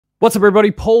What's up, everybody?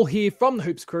 Paul here from the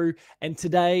Hoops Crew, and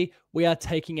today we are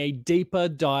taking a deeper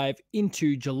dive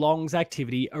into Geelong's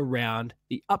activity around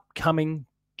the upcoming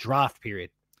draft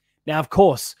period. Now, of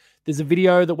course, there's a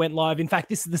video that went live. In fact,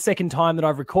 this is the second time that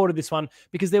I've recorded this one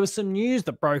because there was some news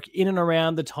that broke in and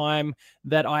around the time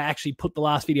that I actually put the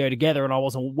last video together, and I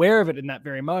wasn't aware of it in that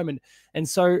very moment. And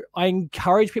so I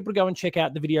encourage people to go and check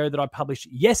out the video that I published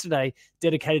yesterday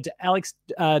dedicated to Alex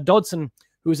Dodson,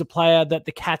 who is a player that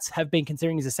the Cats have been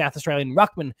considering as a South Australian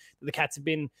ruckman that the Cats have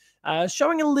been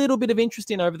showing a little bit of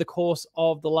interest in over the course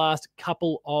of the last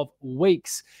couple of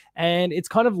weeks. And it's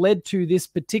kind of led to this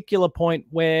particular point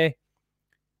where,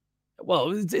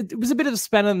 well, it was a bit of a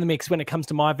spanner in the mix when it comes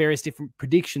to my various different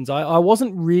predictions. I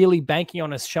wasn't really banking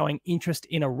on us showing interest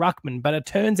in a ruckman, but it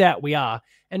turns out we are.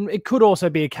 And it could also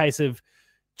be a case of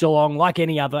Geelong, like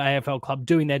any other AFL club,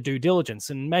 doing their due diligence.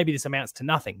 And maybe this amounts to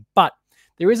nothing. But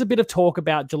there is a bit of talk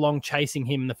about Geelong chasing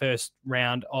him in the first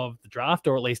round of the draft,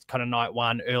 or at least kind of night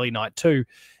one, early night two.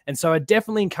 And so I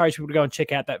definitely encourage people to go and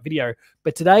check out that video.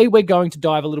 But today we're going to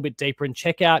dive a little bit deeper and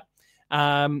check out,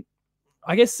 I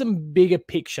guess, some bigger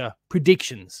picture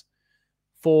predictions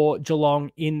for Geelong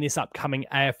in this upcoming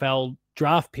AFL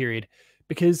draft period,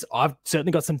 because I've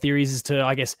certainly got some theories as to,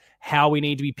 I guess, how we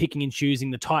need to be picking and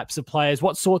choosing the types of players,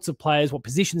 what sorts of players, what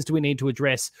positions do we need to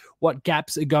address, what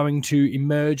gaps are going to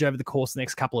emerge over the course of the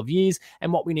next couple of years,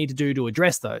 and what we need to do to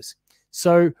address those.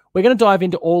 So we're going to dive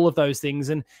into all of those things,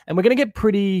 and we're going to get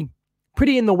pretty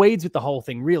in the weeds with the whole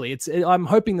thing, really. I'm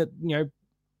hoping that,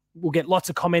 we'll get lots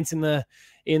of comments in the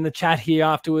chat here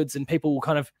afterwards, and people will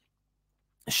kind of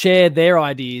share their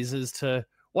ideas as to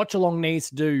what Geelong needs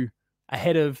to do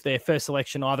ahead of their first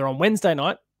selection, either on Wednesday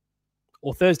night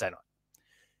or Thursday night.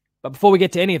 But before we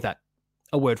get to any of that,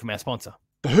 a word from our sponsor.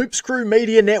 The Hoops Crew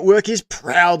Media Network is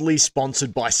proudly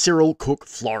sponsored by Cyril Cook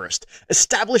Florist,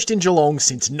 established in Geelong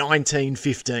since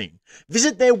 1915.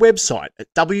 Visit their website at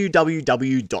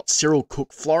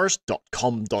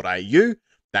www.cyrilcookflorist.com.au.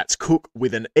 That's Cook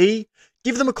with an E.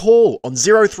 Give them a call on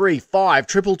 035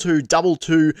 222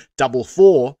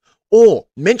 2244. Or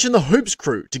mention the Hoops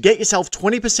Crew to get yourself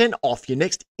 20% off your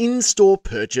next in-store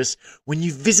purchase when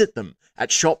you visit them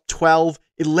at Shop 12,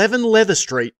 11 Leather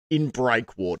Street in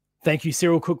Breakwater. Thank you,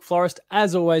 Cyril Cook Florist,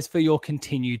 as always, for your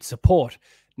continued support.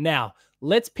 Now,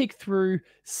 let's pick through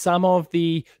some of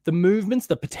the movements,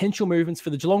 the potential movements for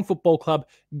the Geelong Football Club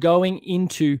going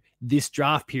into this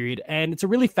draft period. And it's a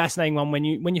really fascinating one when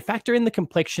you factor in the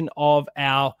complexion of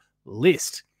our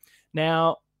list.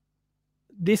 Now,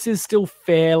 this is still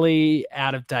fairly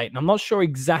out of date, and I'm not sure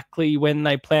exactly when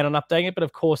they plan on updating it, but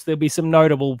of course there'll be some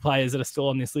notable players that are still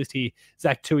on this list here.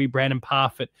 Zach Toohey, Brandon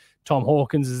Parfitt, Tom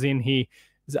Hawkins is in here,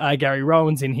 Gary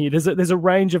Rowan's in here. There's a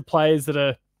range of players that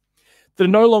are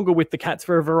no longer with the Cats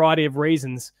for a variety of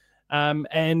reasons,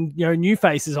 and new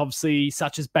faces obviously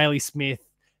such as Bailey Smith,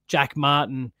 Jack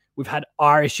Martin. We've had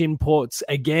Irish imports.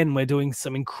 Again, we're doing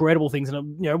some incredible things.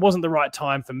 And, it wasn't the right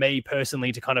time for me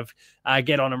personally to kind of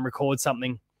get on and record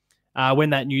something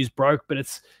when that news broke. But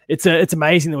it's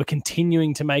amazing that we're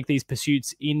continuing to make these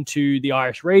pursuits into the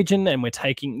Irish region, and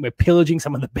we're pillaging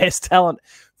some of the best talent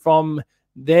from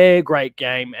their great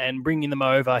game and bringing them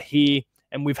over here.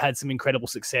 And we've had some incredible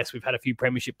success. We've had a few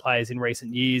premiership players in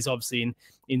recent years, obviously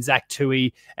in Zach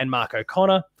Toohey and Mark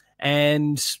O'Connor.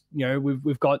 And,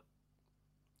 we've got,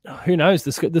 who knows?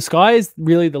 The sky is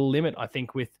really the limit, I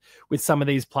think, with some of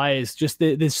these players. Just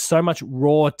there's so much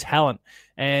raw talent,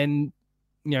 and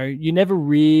you never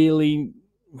really.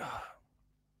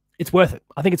 It's worth it.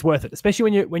 I think it's worth it,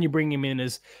 especially when you bring them in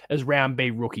as round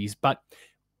B rookies. But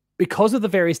because of the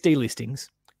various delistings,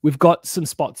 we've got some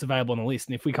spots available on the list.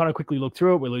 And if we kind of quickly look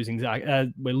through it, we're losing Zach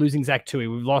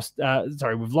Toohey. We've lost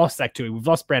Zach Toohey. We've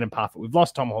lost Brandon Parfitt. We've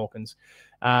lost Tom Hawkins.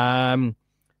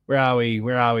 Where are we?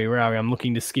 I'm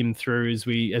looking to skim through as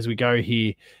we go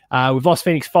here. We've lost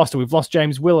Phoenix Foster. We've lost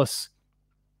James Willis.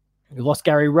 We've lost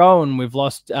Gary Rowan. We've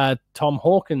lost Tom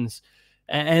Hawkins.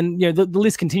 And the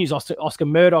list continues. Oscar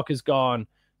Murdoch is gone.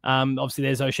 Obviously,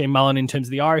 there's O'Shea Mullen in terms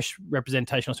of the Irish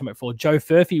representation I was talking about before. Joe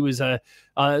Furphy was a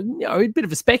bit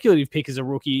of a speculative pick as a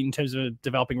rookie in terms of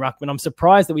developing ruckman. I'm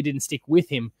surprised that we didn't stick with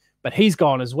him, but he's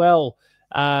gone as well.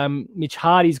 Mitch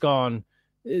Hardy's gone.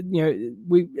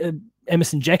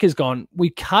 Emerson Jecker's gone. We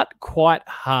cut quite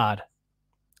hard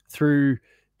through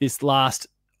this last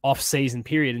off-season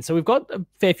period. And so we've got a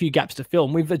fair few gaps to fill.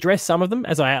 And we've addressed some of them,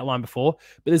 as I outlined before,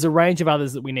 but there's a range of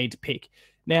others that we need to pick.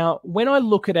 Now, when I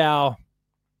look at our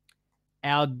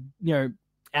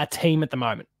team at the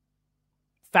moment,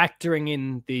 factoring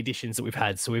in the additions that we've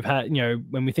had. So we've had,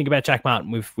 when we think about Jack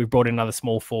Martin, we've brought in another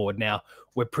small forward. Now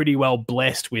we're pretty well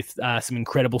blessed with some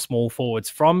incredible small forwards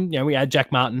from, we add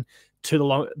Jack Martin to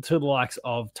the likes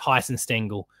of Tyson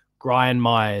Stengel, Brian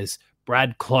Myers,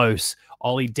 Brad Close,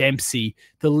 Ollie Dempsey.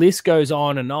 The list goes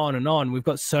on and on and on. We've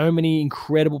got so many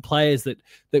incredible players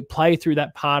that play through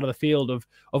that part of the field of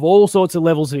all sorts of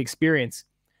levels of experience.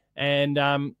 And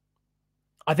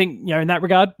I think, in that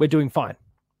regard, we're doing fine.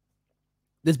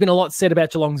 There's been a lot said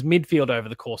about Geelong's midfield over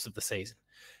the course of the season.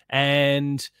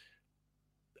 And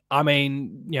I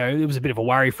mean, it was a bit of a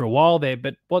worry for a while there,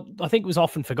 but what I think was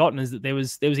often forgotten is that there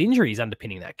was injuries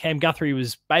underpinning that. Cam Guthrie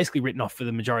was basically written off for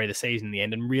the majority of the season in the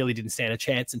end and really didn't stand a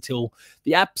chance until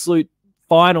the absolute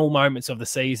final moments of the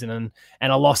season, and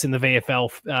a loss in the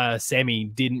VFL semi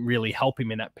didn't really help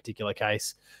him in that particular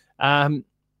case. But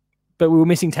we were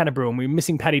missing Tanner Bruin, we were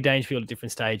missing Paddy Dangerfield at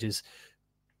different stages.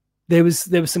 There was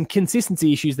some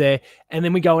consistency issues there, and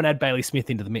then we go and add Bailey Smith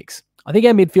into the mix. I think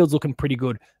our midfield's looking pretty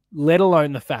good, let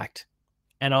alone the fact,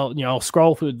 and I'll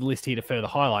scroll through the list here to further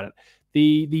highlight it,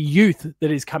 the youth that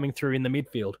is coming through in the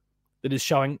midfield that is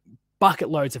showing bucket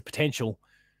loads of potential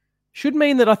should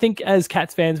mean that I think as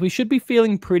Cats fans, we should be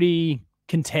feeling pretty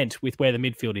content with where the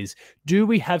midfield is. Do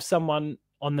we have someone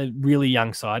on the really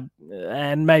young side?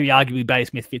 And maybe arguably Bailey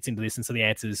Smith fits into this, and so the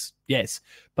answer is yes.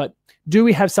 But do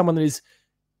we have someone that is,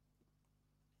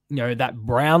 that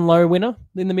Brownlow winner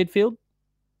in the midfield?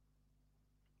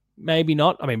 Maybe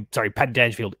not. I mean, sorry, Paddy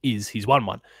Dangerfield he's won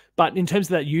one. But in terms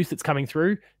of that youth that's coming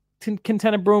through, can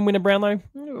Tanner Bruin win a Brownlow?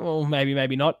 Well,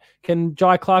 maybe not. Can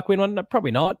Jai Clark win one? No,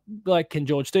 probably not. Can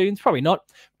George Stevens? Probably not.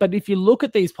 But if you look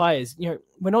at these players,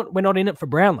 we're not in it for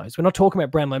Brownlows. We're not talking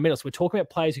about Brownlow medals. We're talking about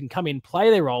players who can come in,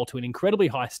 play their role to an incredibly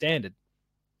high standard,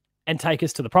 and take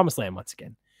us to the promised land once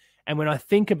again. And when I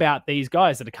think about these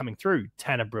guys that are coming through,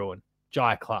 Tanner Bruin,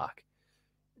 Jai Clark,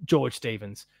 George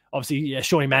Stevens, obviously,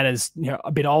 Shawnee Manners,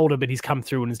 a bit older, but he's come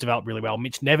through and has developed really well.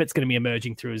 Mitch Nevitt's going to be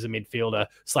emerging through as a midfielder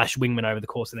 / wingman over the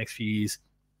course of the next few years.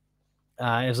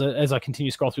 As I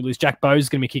continue to scroll through this, Jack Bowes is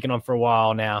going to be kicking on for a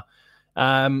while now.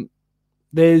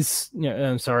 There's,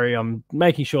 I'm sorry, I'm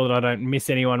making sure that I don't miss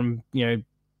anyone,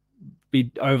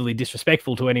 be overly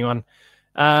disrespectful to anyone.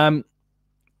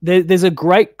 There's a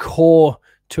great core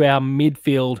to our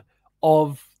midfield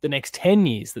of the next 10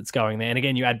 years that's going there. And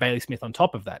again, you add Bailey Smith on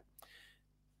top of that.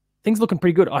 Things looking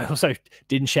pretty good. I also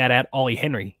didn't shout out Ollie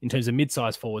Henry in terms of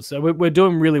mid-sized forwards. So we're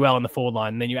doing really well on the forward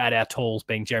line. And then you add our talls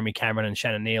being Jeremy Cameron and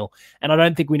Shannon Neal. And I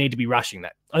don't think we need to be rushing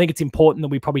that. I think it's important that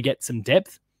we probably get some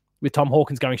depth with Tom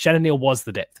Hawkins going. Shannon Neal was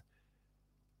the depth.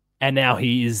 And now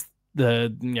he is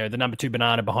the number 2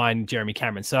 banana behind Jeremy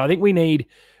Cameron. So I think we need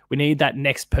that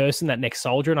next person, that next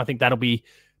soldier. And I think that'll be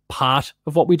part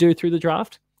of what we do through the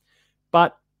draft.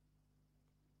 But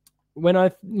when I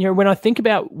think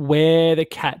about where the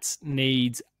Cats'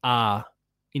 needs are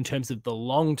in terms of the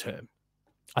long term,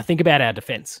 I think about our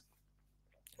defense.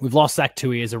 We've lost Zach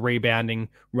Tui as a rebounding,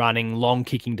 running, long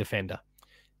kicking defender.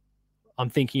 I'm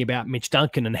thinking about Mitch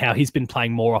Duncan and how he's been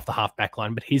playing more off the half-back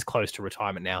line, but he's close to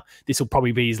retirement now. This will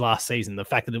probably be his last season. The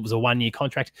fact that it was a 1-year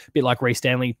contract, a bit like Reece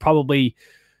Stanley, probably,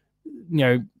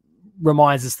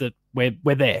 reminds us that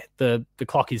we're there. The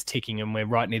clock is ticking and we're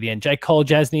right near the end. Jake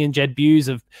Cole-Jasny and Jed Buse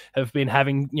have been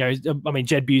having,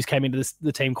 Jed Buse came into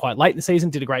the team quite late in the season,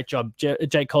 did a great job.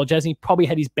 Jake Cole-Jasny probably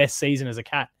had his best season as a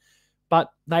Cat, but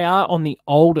they are on the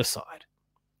older side.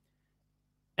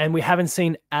 And we haven't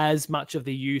seen as much of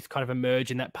the youth kind of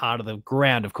emerge in that part of the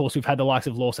ground. Of course, we've had the likes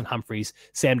of Lawson Humphreys,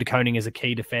 Sam de Koning as a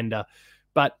key defender,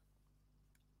 but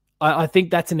I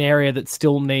think that's an area that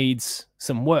still needs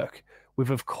some work. We've,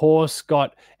 of course,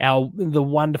 got the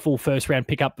wonderful first-round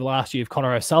pickup the last year of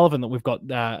Connor O'Sullivan that we've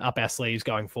got up our sleeves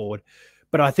going forward.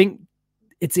 But I think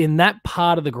it's in that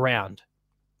part of the ground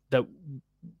that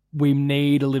we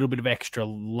need a little bit of extra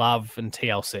love and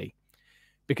TLC.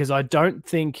 Because I don't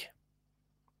think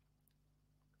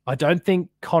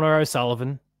Connor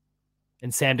O'Sullivan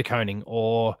and Sam de Koning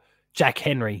or Jack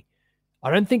Henry, I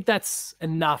don't think that's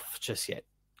enough just yet.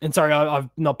 And sorry,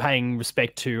 I'm not paying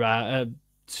respect to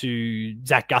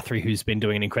Zach Guthrie, who's been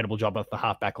doing an incredible job off the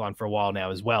half-back line for a while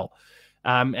now as well,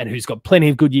 and who's got plenty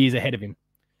of good years ahead of him.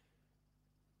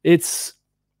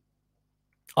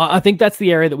 I think that's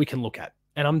the area that we can look at.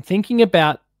 And I'm thinking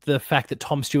about the fact that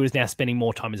Tom Stewart is now spending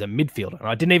more time as a midfielder. And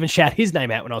I didn't even shout his name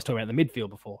out when I was talking about the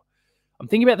midfield before. I'm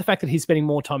thinking about the fact that he's spending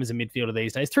more time as a midfielder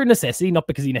these days through necessity, not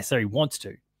because he necessarily wants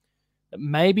to. But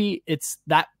maybe it's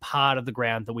that part of the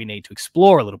ground that we need to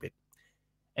explore a little bit.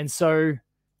 And so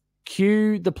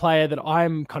cue the player that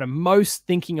I'm kind of most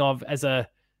thinking of as a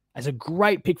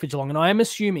great pick for Geelong. And I am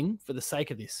assuming, for the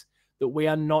sake of this, that we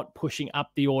are not pushing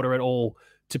up the order at all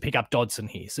to pick up Dodson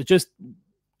here. So just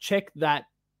check that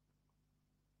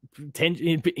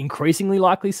increasingly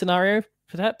likely scenario,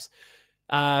 perhaps.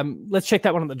 Let's check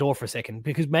that one at the door for a second,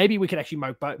 because maybe we could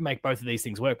actually make both of these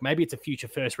things work. Maybe it's a future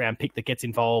first round pick that gets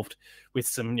involved with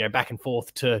some back and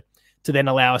forth to then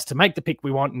allow us to make the pick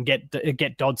we want and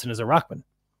get Dodson as a ruckman.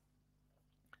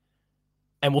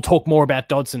 And we'll talk more about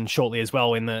Dodson shortly as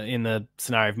well in the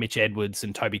scenario of Mitch Edwards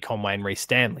and Toby Conway and Reece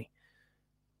Stanley.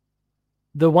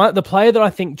 The player that I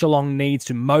think Geelong needs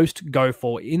to most go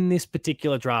for in this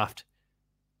particular draft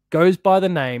goes by the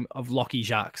name of Lockie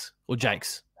Jakes, or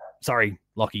Jakes. Sorry,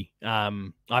 Lockie. I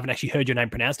haven't actually heard your name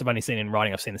pronounced. I've only seen it in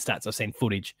writing. I've seen the stats. I've seen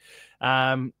footage.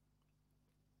 Lockie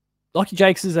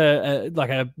Jakes is a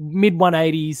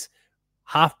mid-180s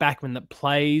half-backman that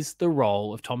plays the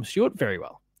role of Tom Stewart very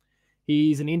well.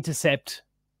 He's an intercept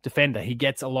defender. He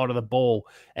gets a lot of the ball.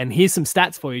 And here's some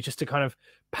stats for you just to kind of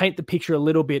paint the picture a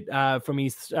little bit from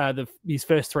his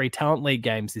first 3 Talent League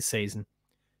games this season.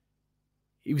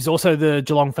 He was also the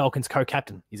Geelong Falcons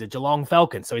co-captain. He's a Geelong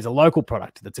Falcon, so he's a local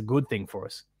product. That's a good thing for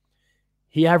us.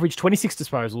 He averaged 26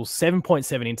 disposals,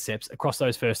 7.7 intercepts across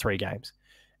those first 3 games.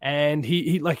 And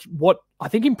he what I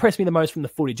think impressed me the most from the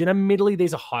footage, and admittedly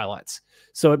these are highlights,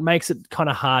 so it makes it kind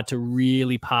of hard to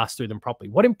really pass through them properly.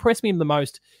 What impressed me the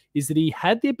most is that he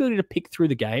had the ability to pick through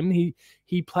the game.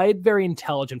 He played very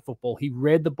intelligent football. He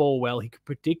read the ball well. He could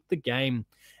predict the game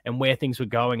and where things were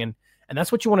going. And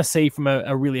that's what you want to see from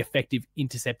a really effective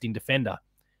intercepting defender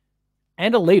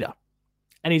and a leader.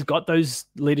 And he's got those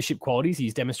leadership qualities.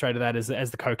 He's demonstrated that as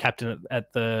the co-captain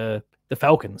at the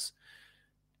Falcons.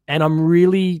 And I'm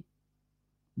really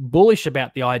bullish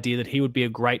about the idea that he would be a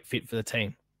great fit for the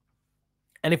team.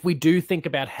 And if we do think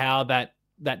about how that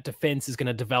defense is going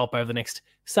to develop over the next,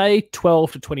 say,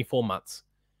 12 to 24 months,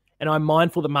 and I'm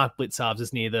mindful that Mark Blitzarves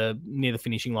is near the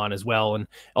finishing line as well. And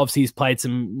obviously he's played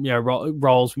some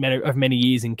roles of many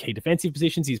years in key defensive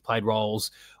positions. He's played roles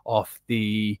off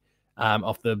the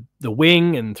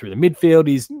wing and through the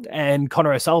midfield. And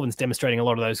Connor O'Sullivan's demonstrating a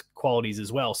lot of those qualities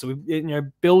as well. So we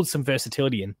build some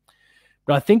versatility in.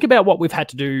 But I think about what we've had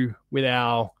to do with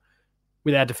our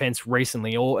defense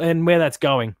recently, and where that's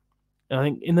going. And I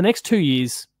think in the next 2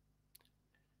 years,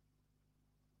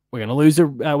 we're going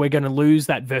to lose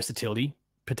that versatility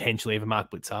potentially of a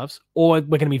Mark Blitzarves, or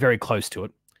we're going to be very close to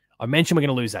it. I mentioned we're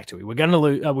going to lose Zach Tui.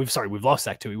 We've lost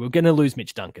Zach Tui. We're going to lose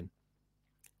Mitch Duncan.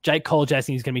 Jake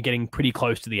Cole-Jasny is going to be getting pretty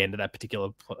close to the end of that particular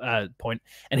point.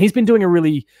 And he's been doing a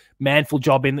really manful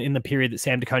job in the period that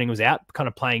Sam De Koning was out, kind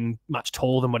of playing much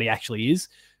taller than what he actually is.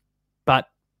 But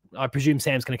I presume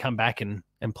Sam's going to come back and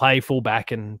play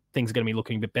fullback, and things are going to be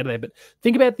looking a bit better there. But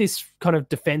think about this kind of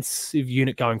defensive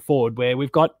unit going forward, where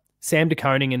we've got Sam De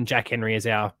Koning and Jack Henry as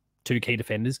our 2 key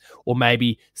defenders, or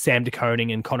maybe Sam De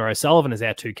Koning and Connor O'Sullivan as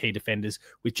our 2 key defenders,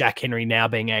 with Jack Henry now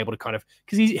being able to kind of,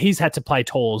 because he's had to play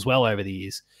tall as well over the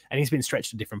years, and he's been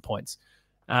stretched at different points.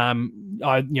 I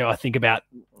think about,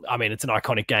 it's an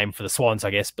iconic game for the Swans, I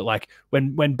guess, but like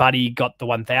when Buddy got the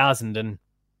 1,000, and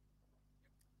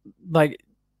there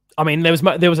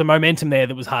was a momentum there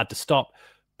that was hard to stop,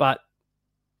 but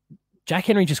Jack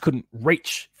Henry just couldn't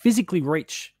physically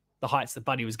reach the heights that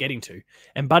Buddy was getting to,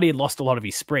 and Buddy had lost a lot of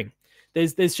his spring.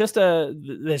 There's just a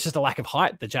lack of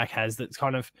height that Jack has that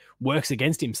kind of works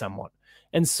against him somewhat.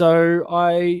 And so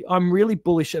I'm really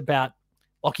bullish about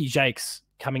Lockie Jakes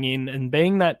coming in and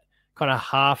being that kind of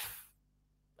half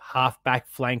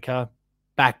back flanker,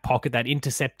 back pocket, that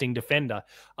intercepting defender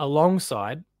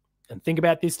alongside, and think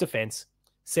about this defense,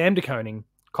 Sam De Koning,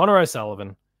 Connor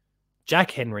O'Sullivan,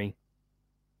 Jack Henry,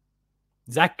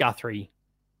 Zach Guthrie.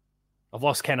 I've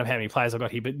lost count of how many players I've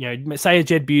got here, but say a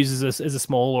Jed Buse as a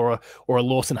small, or a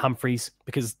Lawson Humphreys,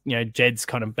 because Jed's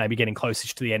kind of maybe getting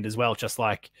closest to the end as well, just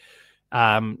like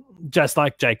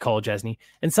Jake Cole-Jasny.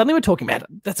 And suddenly we're talking about,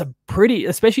 that's a pretty,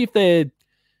 especially if their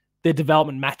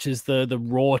development matches the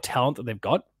raw talent that they've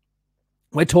got.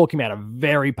 We're talking about a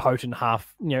very potent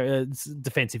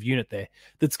defensive unit there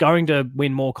that's going to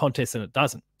win more contests than it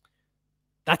doesn't.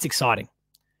 That's exciting.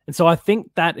 And so I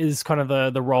think that is kind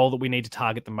of the role that we need to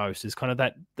target the most, is kind of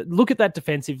that look at that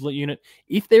defensive unit.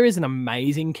 If there is an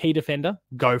amazing key defender,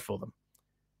 go for them.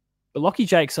 But Lockie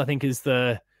Jakes, I think, he's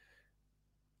the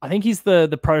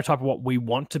prototype of what we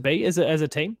want to be as a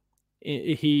team.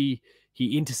 He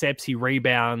intercepts, he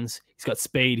rebounds, he's got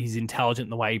speed, he's intelligent in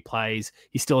the way he plays,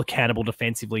 he's still accountable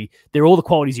defensively. They're all the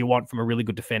qualities you want from a really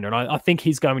good defender. And I think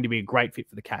he's going to be a great fit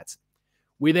for the Cats.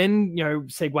 We then,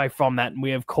 segue from that, and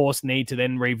we of course need to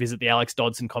then revisit the Alex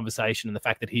Dodson conversation and the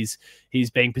fact that he's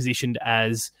being positioned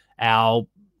as our,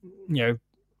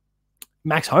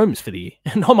 Max Holmes for the year.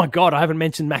 And oh my God, I haven't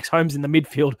mentioned Max Holmes in the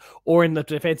midfield or in the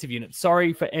defensive unit.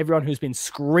 Sorry for everyone who's been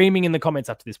screaming in the comments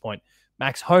up to this point.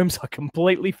 Max Holmes, I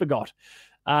completely forgot.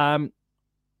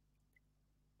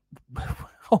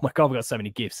 Oh my God, we've got so many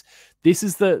gifts. This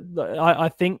is I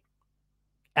think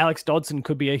Alex Dodson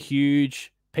could be a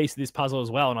huge piece of this puzzle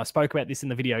as well. And I spoke about this in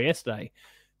the video yesterday.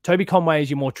 Toby Conway is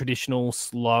your more traditional,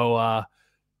 slower,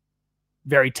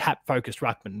 very tap-focused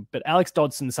ruckman. But Alex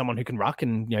Dodson is someone who can ruck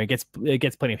and gets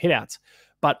plenty of hitouts,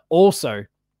 but also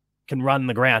can run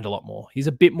the ground a lot more. He's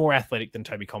a bit more athletic than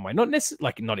Toby Conway. Not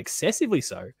not excessively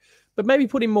so, but maybe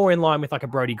put him more in line with like a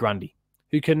Brodie Grundy,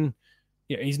 who can,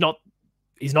 he's not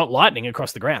lightning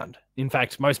across the ground. In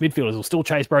fact, most midfielders will still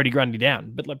chase Brodie Grundy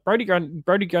down, but like Brodie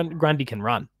Grundy can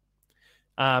run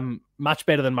much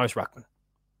better than most ruckmen.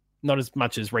 Not as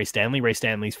much as Reece Stanley. Reece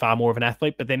Stanley's far more of an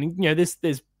athlete, but then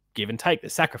there's give and take,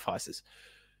 there's sacrifices.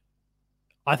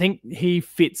 I think he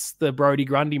fits the Brodie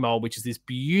Grundy mold, which is this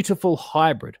beautiful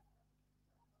hybrid.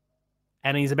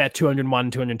 And he's about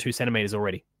 201, 202 centimeters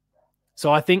already.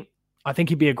 So I think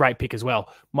he'd be a great pick as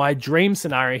well. My dream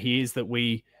scenario here is that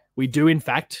we do, in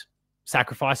fact,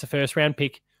 sacrifice a first-round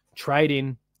pick, trade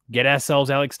in, get ourselves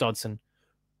Alex Dodson,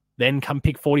 then come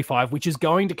pick 45, which is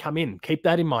going to come in. Keep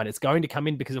that in mind. It's going to come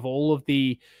in because of all of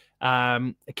the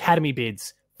academy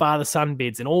bids, father-son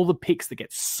bids, and all the picks that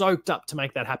get soaked up to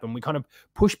make that happen. We kind of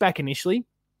push back initially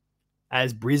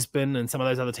as Brisbane and some of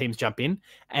those other teams jump in,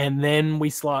 and then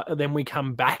we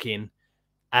come back in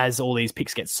as all these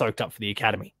picks get soaked up for the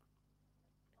academy.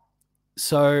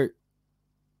 So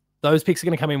those picks are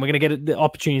going to come in. We're going to get the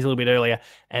opportunities a little bit earlier.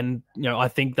 And, I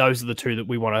think those are the two that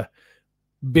we want to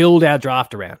build our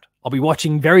draft around. I'll be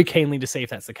watching very keenly to see if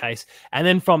that's the case. And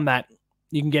then from that,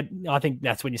 you can I think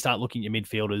that's when you start looking at your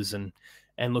midfielders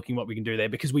and looking what we can do there,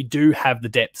 because we do have the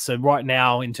depth. So right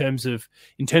now, in terms of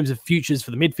futures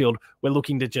for the midfield, we're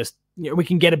looking to just, we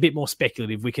can get a bit more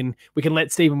speculative. We can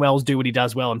let Stephen Wells do what he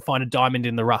does well and find a diamond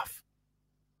in the rough.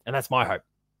 And that's my hope.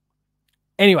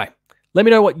 Anyway, let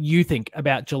me know what you think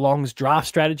about Geelong's draft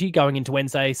strategy going into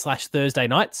Wednesday/Thursday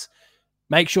nights.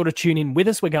 Make sure to tune in with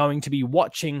us. We're going to be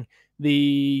watching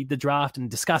the draft and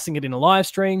discussing it in a live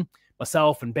stream.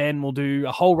 Myself and Ben will do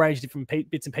a whole range of different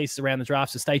bits and pieces around the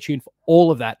draft, so stay tuned for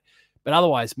all of that. But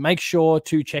otherwise, make sure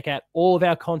to check out all of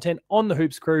our content on the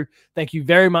Hoops Crew. Thank you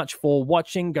very much for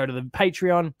watching. Go to the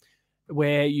Patreon,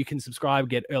 where you can subscribe,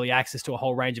 get early access to a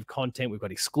whole range of content. We've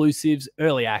got exclusives,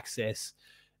 early access,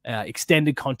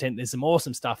 extended content. There's some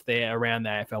awesome stuff there around the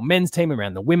AFL men's team,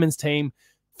 around the women's team.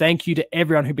 Thank you to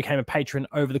everyone who became a patron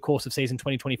over the course of season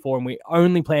 2024, and we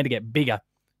only plan to get bigger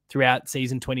throughout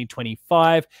season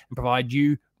 2025 and provide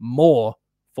you more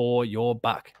for your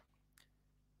buck.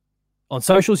 On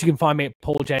socials, you can find me at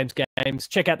Paul James Games.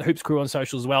 Check out the Hoops Crew on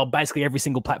socials as well. Basically every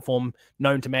single platform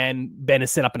known to man. Ben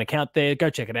has set up an account there. Go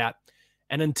check it out.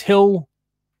 And until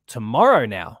tomorrow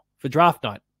now for draft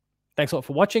night, thanks a lot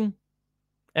for watching,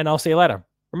 and I'll see you later.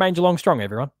 Remain Geelong strong,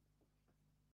 everyone.